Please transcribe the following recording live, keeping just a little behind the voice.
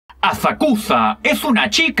Asakusa es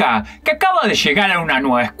una chica que acaba de llegar a una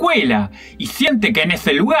nueva escuela y siente que en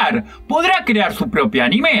ese lugar podrá crear su propio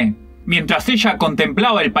anime. Mientras ella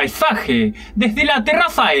contemplaba el paisaje desde la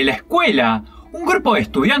terraza de la escuela, un grupo de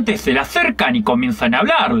estudiantes se le acercan y comienzan a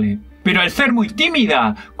hablarle. Pero al ser muy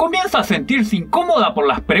tímida, comienza a sentirse incómoda por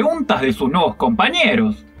las preguntas de sus nuevos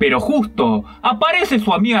compañeros. Pero justo aparece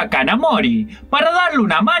su amiga Kanamori para darle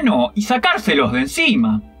una mano y sacárselos de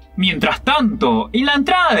encima. Mientras tanto, en la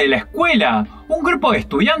entrada de la escuela, un grupo de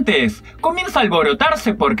estudiantes comienza a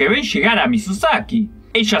alborotarse porque ven llegar a Mizusaki.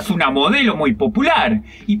 Ella es una modelo muy popular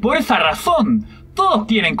y por esa razón todos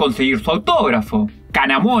quieren conseguir su autógrafo.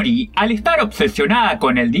 Kanamori, al estar obsesionada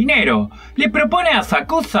con el dinero, le propone a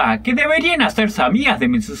Asakusa que deberían hacerse amigas de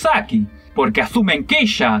Mizusaki, porque asumen que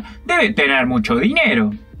ella debe tener mucho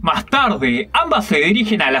dinero. Más tarde, ambas se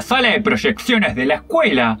dirigen a la sala de proyecciones de la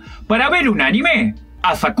escuela para ver un anime.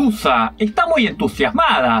 Asakusa está muy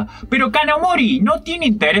entusiasmada, pero Kanamori no tiene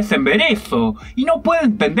interés en ver eso y no puede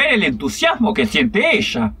entender el entusiasmo que siente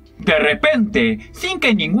ella. De repente, sin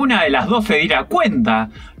que ninguna de las dos se diera cuenta,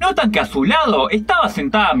 notan que a su lado estaba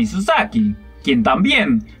sentada Mizusaki, quien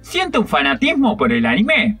también siente un fanatismo por el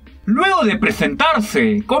anime. Luego de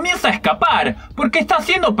presentarse, comienza a escapar porque está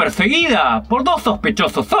siendo perseguida por dos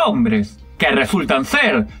sospechosos hombres, que resultan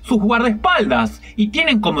ser sus guardaespaldas y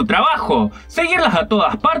tienen como trabajo seguirlas a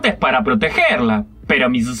todas partes para protegerla. Pero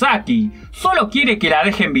Mizusaki solo quiere que la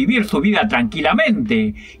dejen vivir su vida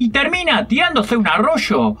tranquilamente y termina tirándose un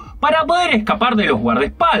arroyo para poder escapar de los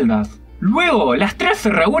guardaespaldas. Luego las tres se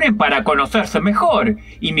reúnen para conocerse mejor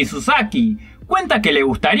y Mizusaki cuenta que le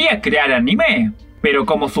gustaría crear anime, pero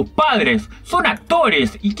como sus padres son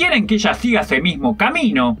actores y quieren que ella siga ese mismo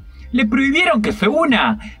camino, le prohibieron que se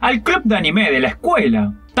una al club de anime de la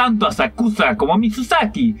escuela. Tanto Asakusa como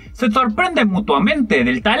Mizusaki se sorprenden mutuamente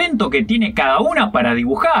del talento que tiene cada una para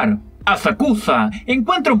dibujar. Asakusa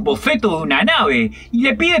encuentra un boceto de una nave y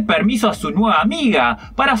le pide permiso a su nueva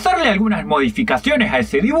amiga para hacerle algunas modificaciones a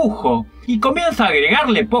ese dibujo, y comienza a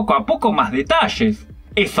agregarle poco a poco más detalles.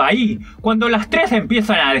 Es ahí cuando las tres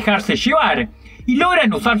empiezan a dejarse llevar y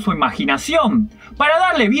logran usar su imaginación para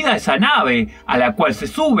darle vida a esa nave a la cual se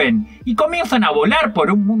suben y comienzan a volar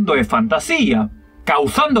por un mundo de fantasía,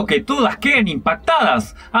 causando que todas queden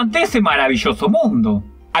impactadas ante ese maravilloso mundo.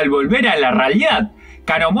 Al volver a la realidad,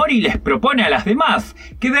 Kanamori les propone a las demás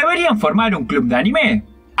que deberían formar un club de anime.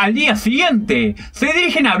 Al día siguiente, se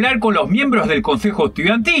dirigen a hablar con los miembros del consejo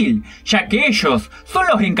estudiantil, ya que ellos son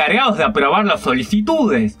los encargados de aprobar las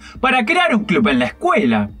solicitudes para crear un club en la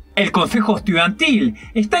escuela. El consejo estudiantil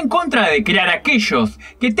está en contra de crear aquellos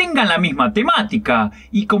que tengan la misma temática,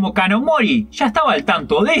 y como Kanamori ya estaba al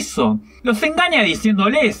tanto de eso, los engaña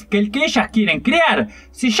diciéndoles que el que ellas quieren crear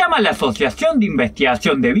se llama la Asociación de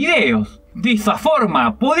Investigación de Videos. De esa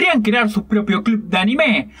forma podrían crear su propio club de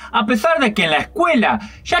anime, a pesar de que en la escuela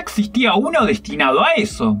ya existía uno destinado a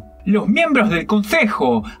eso. Los miembros del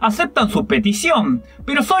consejo aceptan su petición,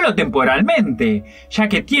 pero solo temporalmente, ya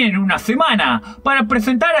que tienen una semana para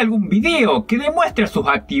presentar algún video que demuestre sus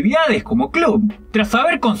actividades como club. Tras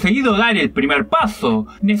haber conseguido dar el primer paso,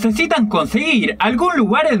 necesitan conseguir algún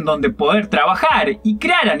lugar en donde poder trabajar y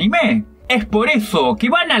crear anime. Es por eso que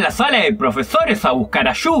van a la sala de profesores a buscar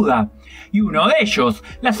ayuda, y uno de ellos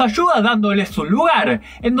las ayuda dándoles un lugar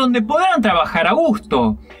en donde podrán trabajar a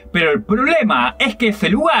gusto. Pero el problema es que ese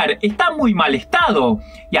lugar está en muy mal estado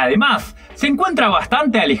y además se encuentra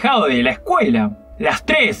bastante alejado de la escuela. Las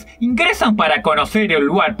tres ingresan para conocer el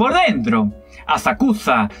lugar por dentro.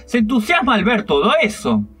 Asakusa se entusiasma al ver todo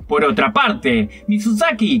eso. Por otra parte,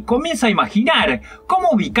 Mizusaki comienza a imaginar cómo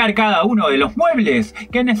ubicar cada uno de los muebles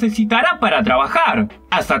que necesitará para trabajar.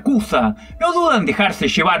 Asakusa no duda en dejarse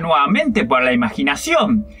llevar nuevamente por la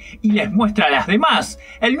imaginación y les muestra a las demás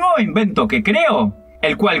el nuevo invento que creó,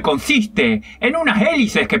 el cual consiste en unas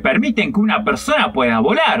hélices que permiten que una persona pueda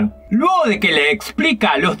volar. Luego de que le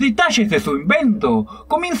explica los detalles de su invento,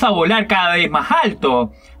 comienza a volar cada vez más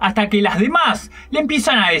alto, hasta que las demás le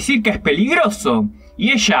empiezan a decir que es peligroso, y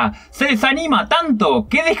ella se desanima tanto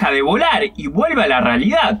que deja de volar y vuelve a la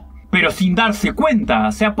realidad. Pero sin darse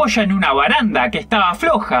cuenta, se apoya en una baranda que estaba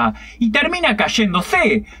floja y termina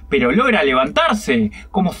cayéndose, pero logra levantarse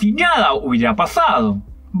como si nada hubiera pasado.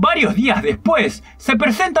 Varios días después, se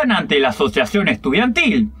presentan ante la asociación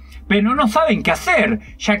estudiantil, pero no saben qué hacer,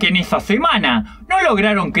 ya que en esa semana no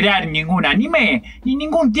lograron crear ningún anime ni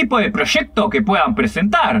ningún tipo de proyecto que puedan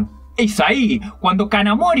presentar. Es ahí cuando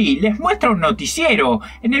Kanamori les muestra un noticiero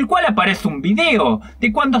en el cual aparece un video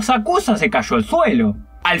de cuando Asakusa se cayó al suelo.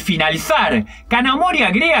 Al finalizar, Kanamori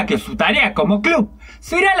agrega que su tarea como club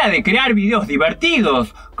será la de crear videos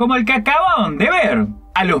divertidos, como el que acababan de ver.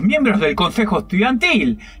 A los miembros del consejo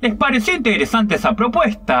estudiantil les pareció interesante esa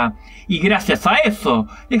propuesta, y gracias a eso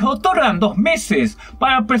les otorgan 2 meses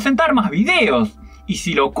para presentar más videos, y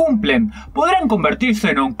si lo cumplen podrán convertirse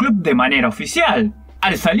en un club de manera oficial.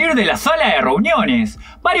 Al salir de la sala de reuniones,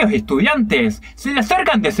 varios estudiantes se le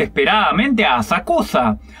acercan desesperadamente a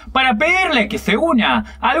Asakusa para pedirle que se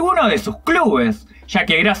una a alguno de sus clubes, ya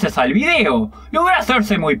que gracias al video logra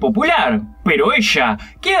hacerse muy popular, pero ella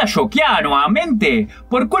queda choqueada nuevamente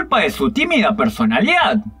por culpa de su tímida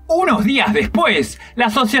personalidad. Unos días después, la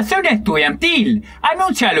asociación estudiantil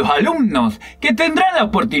anuncia a los alumnos que tendrán la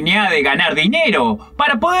oportunidad de ganar dinero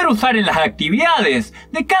para poder usar en las actividades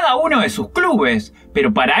de cada uno de sus clubes,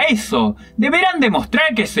 pero para eso deberán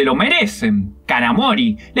demostrar que se lo merecen.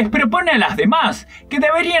 Kanamori les propone a las demás que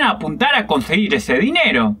deberían apuntar a conseguir ese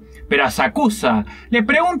dinero, pero Asakusa le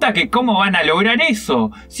pregunta que cómo van a lograr eso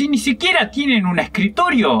si ni siquiera tienen un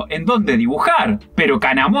escritorio en donde dibujar. Pero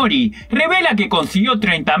Kanamori revela que consiguió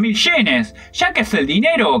 30.000 yenes, ya que es el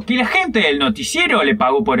dinero que la gente del noticiero le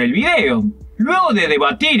pagó por el video. Luego de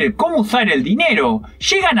debatir cómo usar el dinero,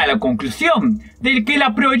 llegan a la conclusión de que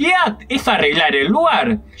la prioridad es arreglar el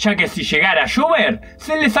lugar, ya que si llegara a llover,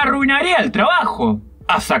 se les arruinaría el trabajo.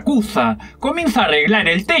 Asakusa comienza a arreglar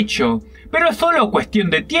el techo, pero es solo cuestión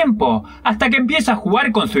de tiempo hasta que empieza a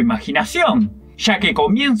jugar con su imaginación, ya que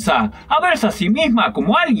comienza a verse a sí misma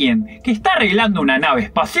como alguien que está arreglando una nave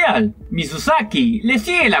espacial. Mizusaki le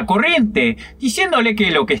sigue la corriente diciéndole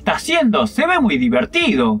que lo que está haciendo se ve muy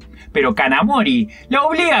divertido, pero Kanamori la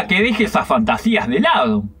obliga a que deje esas fantasías de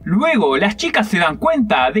lado. Luego las chicas se dan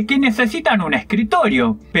cuenta de que necesitan un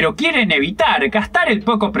escritorio, pero quieren evitar gastar el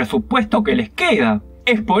poco presupuesto que les queda.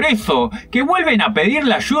 Es por eso que vuelven a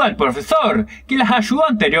pedirle ayuda al profesor que las ayudó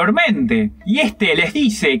anteriormente, y este les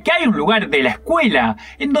dice que hay un lugar de la escuela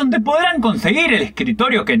en donde podrán conseguir el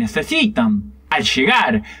escritorio que necesitan. Al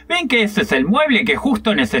llegar, ven que ese es el mueble que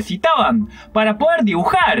justo necesitaban para poder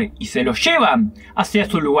dibujar y se lo llevan hacia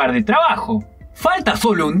su lugar de trabajo. Falta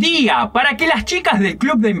solo un día para que las chicas del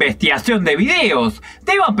club de investigación de videos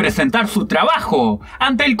deban presentar su trabajo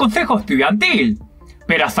ante el consejo estudiantil.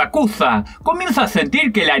 Pero Asakusa comienza a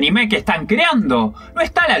sentir que el anime que están creando no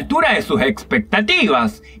está a la altura de sus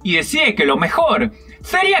expectativas y decide que lo mejor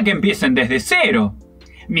sería que empiecen desde cero.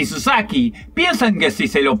 Mizusaki piensa en que si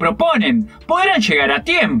se lo proponen podrán llegar a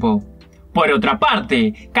tiempo. Por otra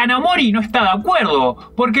parte, Kanamori no está de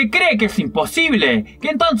acuerdo porque cree que es imposible que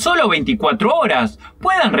en tan solo 24 horas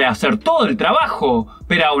puedan rehacer todo el trabajo,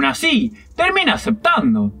 pero aún así termina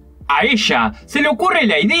aceptando. A ella se le ocurre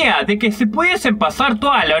la idea de que si pudiesen pasar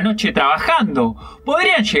toda la noche trabajando,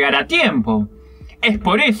 podrían llegar a tiempo. Es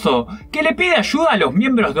por eso que le pide ayuda a los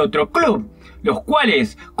miembros de otro club, los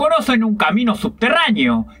cuales conocen un camino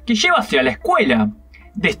subterráneo que lleva hacia la escuela.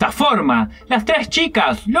 De esta forma, las 3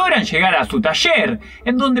 chicas logran llegar a su taller,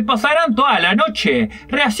 en donde pasarán toda la noche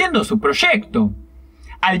rehaciendo su proyecto.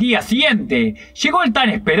 Al día siguiente, llegó el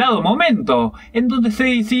tan esperado momento, en donde se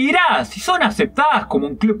decidirá si son aceptadas como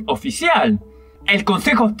un club oficial. El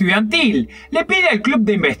consejo estudiantil le pide al club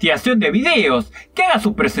de investigación de videos que haga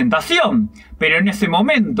su presentación, pero en ese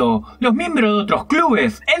momento, los miembros de otros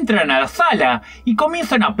clubes entran a la sala y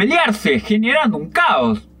comienzan a pelearse, generando un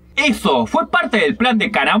caos. Eso fue parte del plan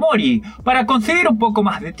de Kanamori para conseguir un poco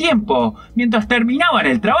más de tiempo, mientras terminaban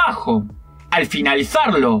el trabajo. Al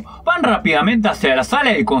finalizarlo, van rápidamente hacia la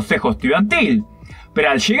sala del consejo estudiantil,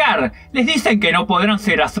 pero al llegar les dicen que no podrán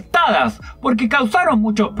ser aceptadas porque causaron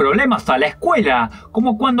muchos problemas a la escuela,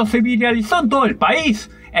 como cuando se viralizó en todo el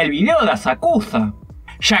país el video de Asakusa,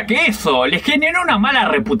 ya que eso les generó una mala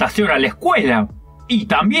reputación a la escuela. Y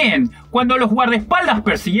también cuando los guardaespaldas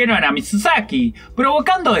persiguieron a Mizusaki,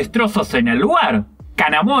 provocando destrozos en el lugar.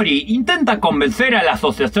 Kanamori intenta convencer a la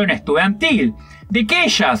asociación estudiantil de que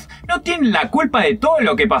ellas no tienen la culpa de todo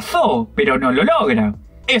lo que pasó, pero no lo logra.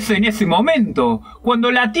 Es en ese momento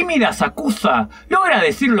cuando la tímida Asakusa logra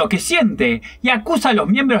decir lo que siente y acusa a los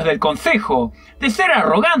miembros del consejo de ser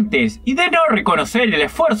arrogantes y de no reconocer el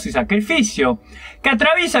esfuerzo y sacrificio que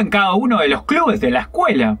atraviesan cada uno de los clubes de la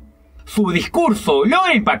escuela. Su discurso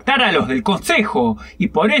logra impactar a los del consejo y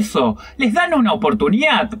por eso les dan una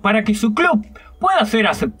oportunidad para que su club pueda ser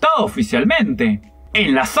aceptado oficialmente.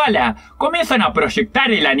 En la sala comienzan a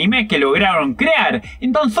proyectar el anime que lograron crear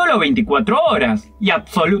en tan solo 24 horas y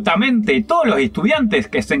absolutamente todos los estudiantes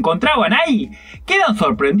que se encontraban ahí quedan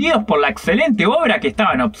sorprendidos por la excelente obra que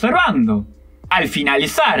estaban observando. Al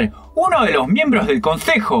finalizar, uno de los miembros del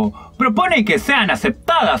consejo propone que sean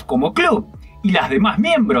aceptadas como club y las demás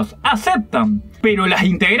miembros aceptan, Pero las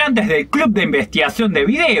integrantes del club de investigación de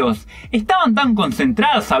videos estaban tan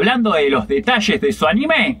concentradas hablando de los detalles de su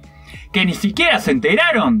anime que ni siquiera se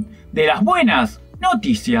enteraron de las buenas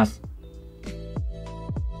noticias.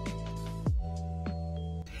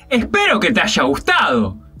 Espero que te haya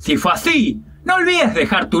gustado. Si fue así, no olvides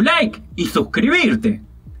dejar tu like y suscribirte.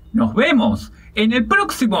 Nos vemos en el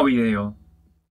próximo video.